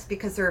about sex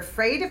because they're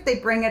afraid if they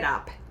bring it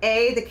up,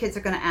 A, the kids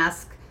are going to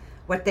ask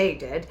what they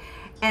did.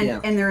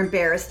 And they're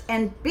embarrassed.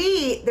 And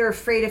B, they're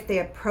afraid if they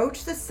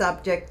approach the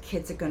subject,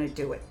 kids are going to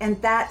do it.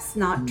 And that's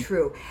not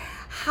true.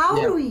 How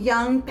do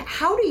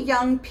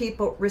young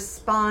people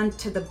respond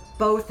to the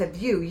both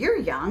of you? You're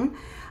young,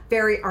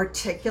 very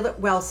articulate,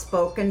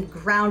 well-spoken,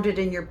 grounded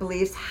in your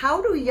beliefs.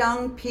 How do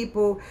young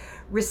people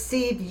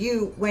receive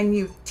you when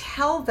you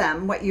tell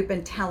them what you've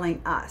been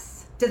telling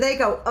us? Do they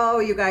go, oh,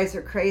 you guys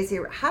are crazy?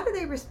 How do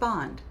they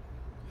respond?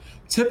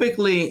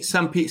 Typically,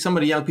 some of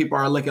the young people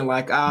are looking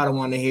like, oh, I don't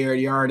want to hear it.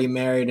 You're already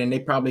married. And they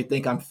probably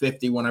think I'm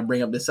 50 when I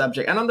bring up the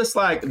subject. And I'm just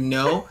like,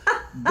 no,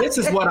 this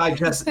is what I'm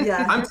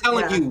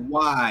telling you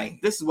why.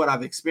 This is what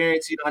I've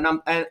experienced,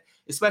 and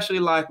especially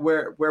like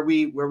where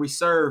we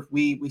serve,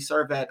 we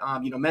serve at,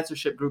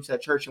 mentorship groups at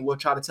church, and we'll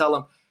try to tell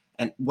them.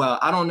 And well,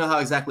 I don't know how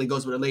exactly it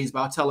goes with the ladies,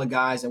 but I'll tell the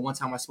guys. And one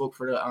time I spoke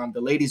for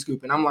the ladies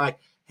group, and I'm like,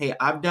 hey,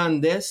 I've done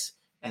this,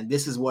 and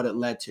this is what it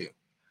led to.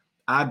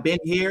 I've been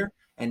here.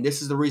 And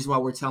this is the reason why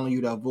we're telling you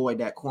to avoid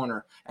that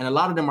corner. And a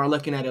lot of them are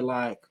looking at it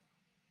like,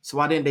 so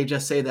why didn't they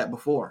just say that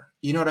before?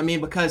 You know what I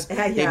mean? Because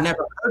they've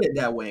never heard it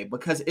that way.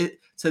 Because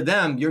to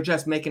them, you're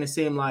just making it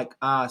seem like,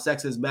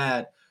 sex is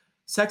bad.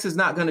 Sex is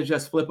not going to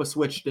just flip a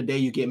switch the day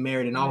you get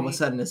married and all of a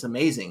sudden it's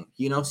amazing.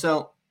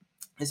 So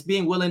it's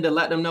being willing to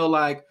let them know,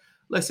 like,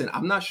 listen,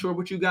 I'm not sure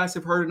what you guys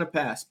have heard in the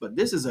past, but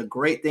this is a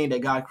great thing that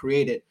God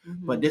created.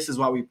 But this is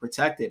why we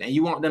protect it. And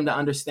you want them to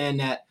understand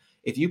that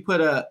if you put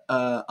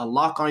a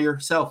lock on your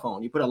cell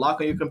phone, you put a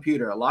lock on your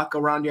computer, a lock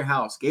around your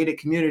house, gated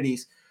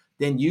communities,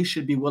 then you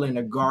should be willing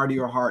to guard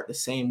your heart the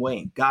same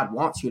way. God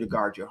wants you to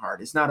guard your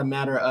heart. It's not a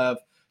matter of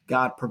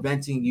God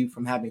preventing you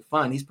from having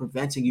fun. He's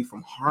preventing you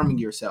from harming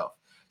yourself.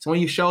 So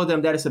when you show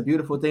them that it's a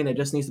beautiful thing that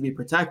just needs to be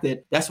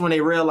protected, that's when they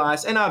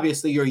realize, and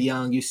obviously you're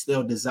young, you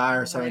still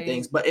desire certain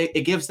things, but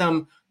it gives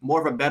them more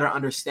of a better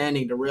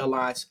understanding to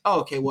realize,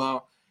 oh, okay,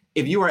 well,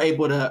 if you are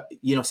able to,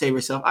 save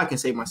yourself, I can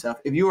save myself.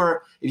 If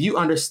you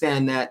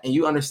understand that and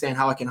you understand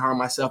how I can harm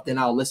myself, then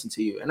I'll listen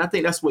to you. And I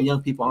think that's what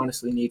young people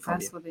honestly need from you.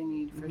 That's what they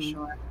need for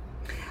sure.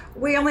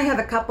 We only have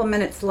a couple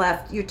minutes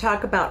left. You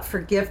talk about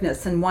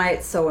forgiveness and why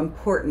it's so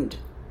important.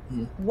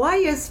 Why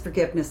is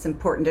forgiveness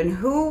important, and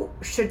who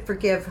should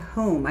forgive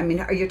whom? I mean,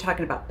 are you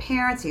talking about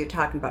parents? Are you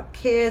talking about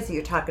kids? Are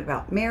you talking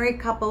about married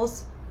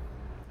couples?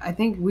 I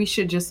think we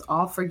should just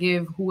all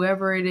forgive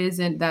whoever it is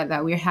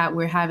that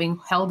we're having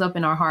held up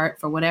in our heart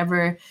for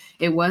whatever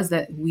it was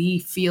that we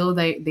feel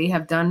that they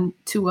have done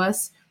to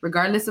us,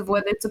 regardless of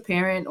whether it's a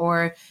parent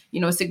or,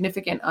 a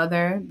significant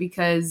other,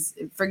 because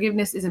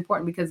forgiveness is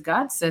important because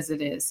God says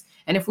it is.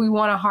 And if we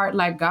want a heart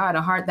like God,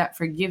 a heart that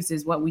forgives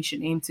is what we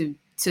should aim to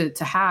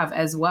have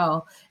as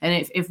well.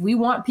 And if we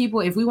want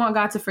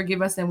God to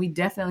forgive us, then we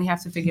definitely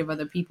have to forgive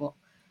other people.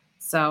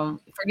 So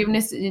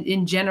forgiveness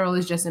in general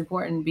is just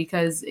important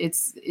because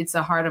it's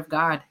a heart of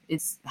God.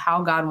 It's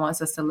how God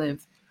wants us to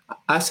live.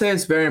 I say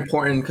it's very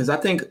important because I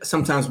think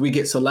sometimes we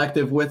get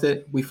selective with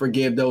it. We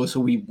forgive those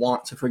who we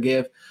want to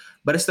forgive.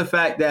 But it's the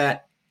fact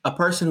that a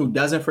person who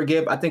doesn't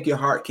forgive, I think your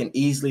heart can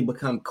easily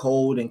become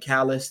cold and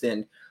calloused.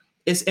 And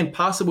it's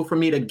impossible for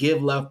me to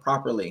give love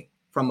properly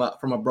from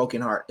a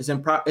broken heart. It's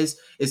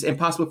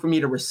impossible for me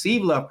to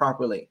receive love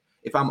properly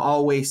if I'm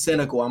always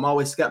cynical, I'm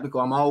always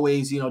skeptical, I'm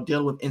always,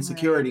 dealing with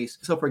insecurities.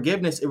 Right. So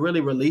forgiveness, it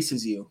really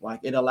releases you. Like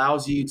it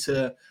allows you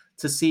to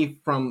see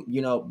from,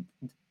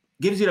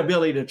 gives you the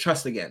ability to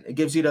trust again. It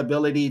gives you the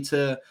ability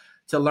to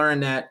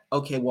learn that,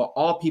 okay, well,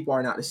 all people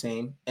are not the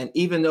same. And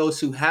even those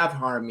who have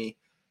harmed me,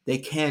 they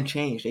can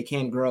change, they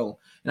can grow.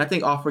 And I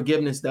think all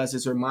forgiveness does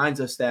is reminds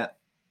us that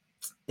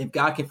if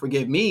God can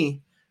forgive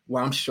me,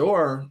 well, I'm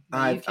sure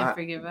I can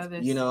forgive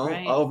others,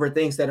 over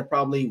things that are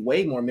probably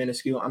way more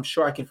minuscule. I'm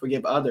sure I can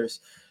forgive others,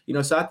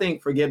 so I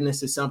think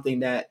forgiveness is something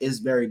that is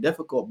very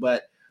difficult,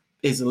 but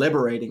is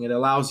liberating. It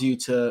allows you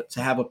to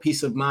have a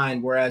peace of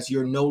mind, whereas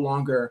you're no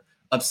longer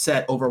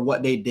upset over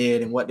what they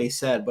did and what they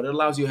said, but it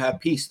allows you to have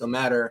peace no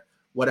matter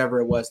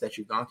whatever it was that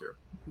you've gone through.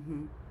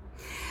 Mm-hmm.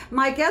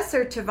 My guests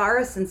are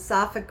Tavares and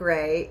Safa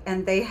Gray,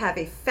 and they have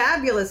a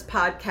fabulous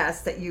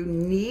podcast that you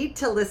need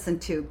to listen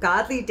to,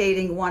 Godly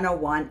Dating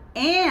 101.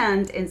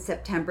 And in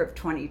September of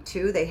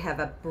 22, they have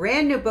a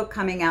brand new book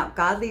coming out,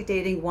 Godly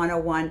Dating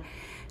 101,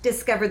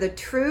 Discover the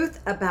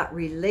Truth About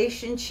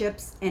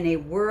Relationships in a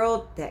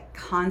World That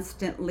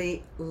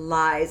Constantly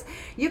Lies.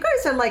 You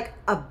guys are like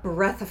a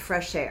breath of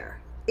fresh air.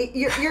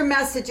 Your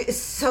message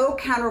is so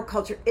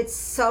counterculture. It's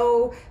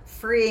so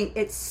freeing.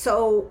 It's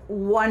so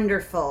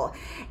wonderful.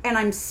 And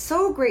I'm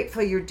so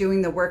grateful you're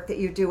doing the work that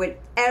you do. And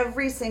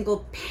every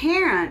single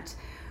parent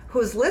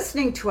who's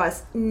listening to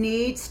us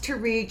needs to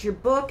read your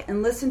book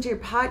and listen to your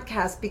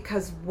podcast,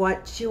 because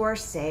what you are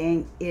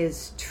saying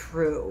is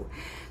true.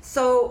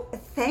 So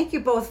thank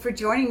you both for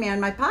joining me on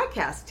my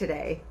podcast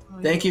today.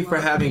 Thank you for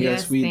having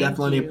us. We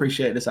definitely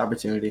appreciate this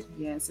opportunity.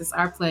 Yes, it's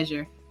our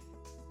pleasure.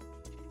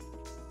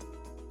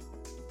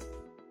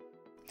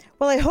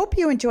 Well, I hope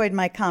you enjoyed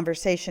my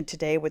conversation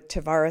today with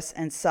Tavares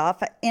and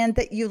Safa, and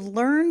that you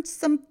learned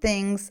some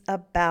things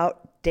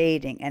about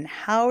dating and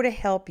how to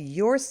help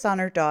your son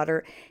or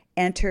daughter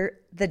enter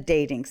the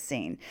dating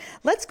scene.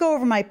 Let's go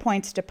over my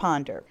points to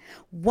ponder.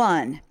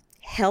 1,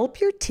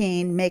 help your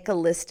teen make a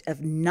list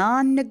of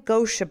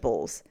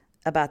non-negotiables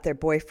about their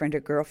boyfriend or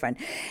girlfriend.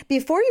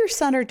 Before your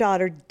son or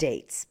daughter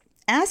dates,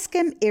 ask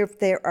him if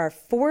there are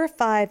 4 or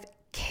 5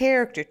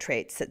 character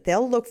traits that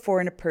they'll look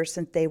for in a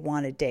person they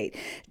want to date.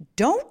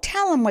 Don't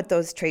tell them what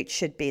those traits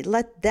should be.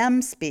 Let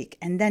them speak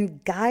and then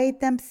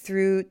guide them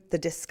through the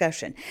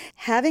discussion.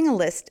 Having a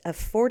list of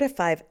 4 to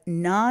 5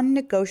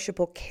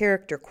 non-negotiable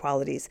character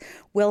qualities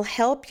will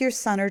help your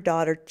son or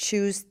daughter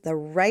choose the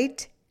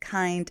right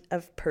kind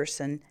of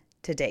person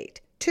to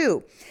date.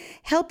 2,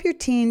 help your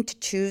teen to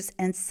choose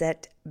and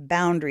set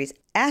boundaries.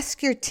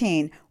 Ask your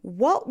teen,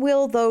 what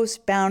will those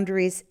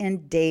boundaries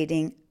in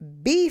dating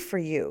be for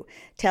you?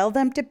 Tell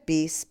them to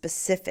be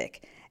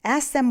specific.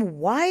 Ask them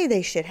why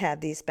they should have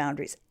these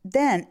boundaries.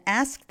 Then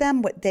ask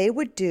them what they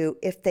would do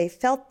if they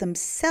felt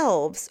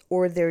themselves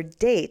or their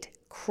date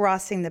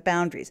crossing the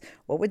boundaries.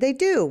 What would they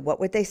do? What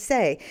would they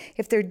say?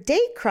 If their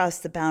date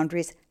crossed the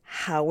boundaries,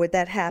 how would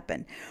that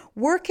happen?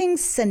 Working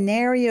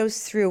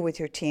scenarios through with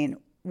your teen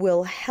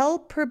will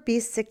help her be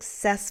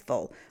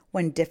successful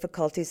when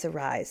difficulties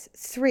arise.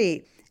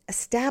 3,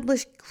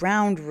 establish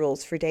ground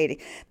rules for dating.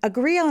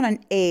 Agree on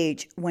an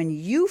age when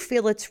you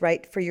feel it's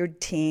right for your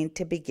teen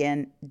to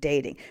begin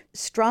dating.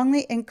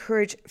 Strongly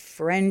encourage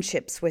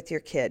friendships with your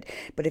kid.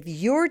 But if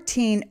your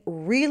teen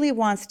really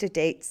wants to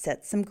date,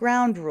 set some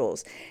ground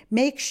rules.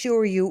 Make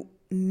sure you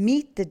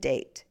meet the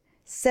date.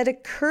 Set a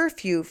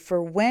curfew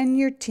for when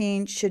your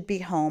teen should be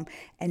home,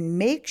 and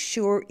make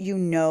sure you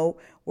know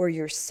where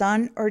your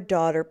son or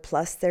daughter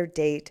plus their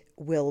date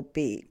will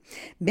be.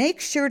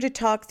 Make sure to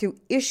talk through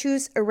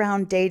issues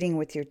around dating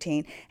with your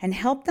teen and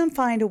help them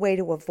find a way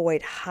to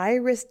avoid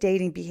high-risk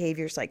dating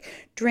behaviors like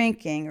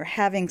drinking or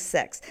having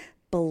sex.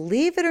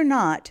 Believe it or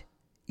not,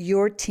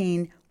 your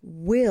teen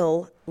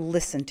will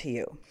listen to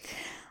you.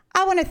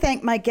 I want to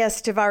thank my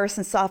guests, Tavares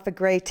and Safa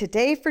Gray,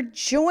 today for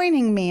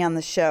joining me on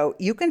the show.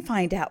 You can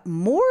find out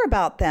more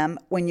about them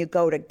when you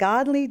go to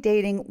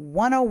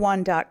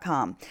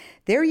godlydating101.com.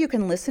 There you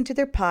can listen to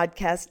their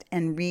podcast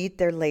and read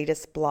their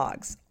latest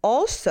blogs.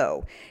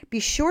 Also,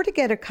 be sure to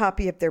get a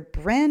copy of their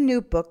brand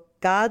new book,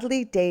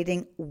 Godly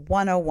Dating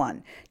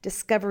 101,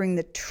 discovering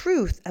the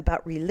truth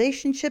about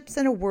relationships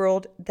in a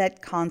world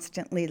that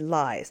constantly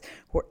lies,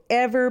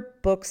 wherever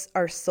books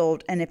are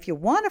sold. And if you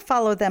want to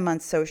follow them on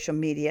social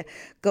media,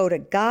 go to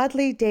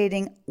Godly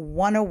Dating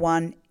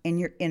 101 in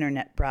your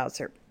internet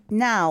browser.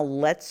 Now,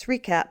 let's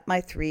recap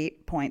my 3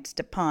 points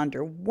to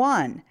ponder.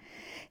 1,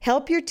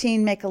 help your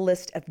teen make a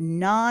list of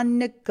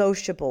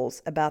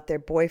non-negotiables about their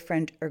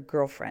boyfriend or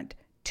girlfriend.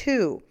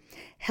 2,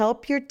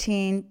 help your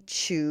teen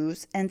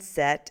choose and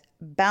set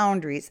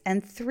boundaries.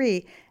 And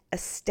 3,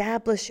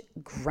 establish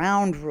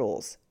ground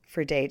rules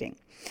for dating.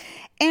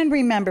 And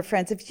remember,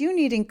 friends, if you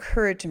need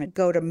encouragement,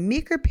 go to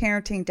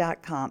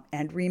meekerparenting.com.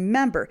 And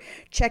remember,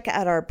 check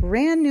out our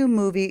brand new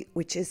movie,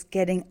 which is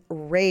getting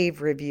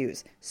rave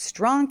reviews,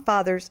 Strong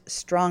Fathers,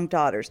 Strong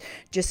Daughters.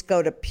 Just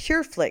go to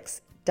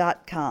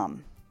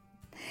pureflix.com.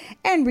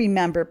 And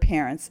remember,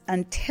 parents,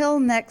 until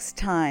next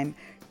time,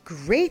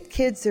 great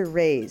kids are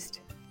raised,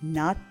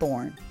 not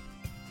born.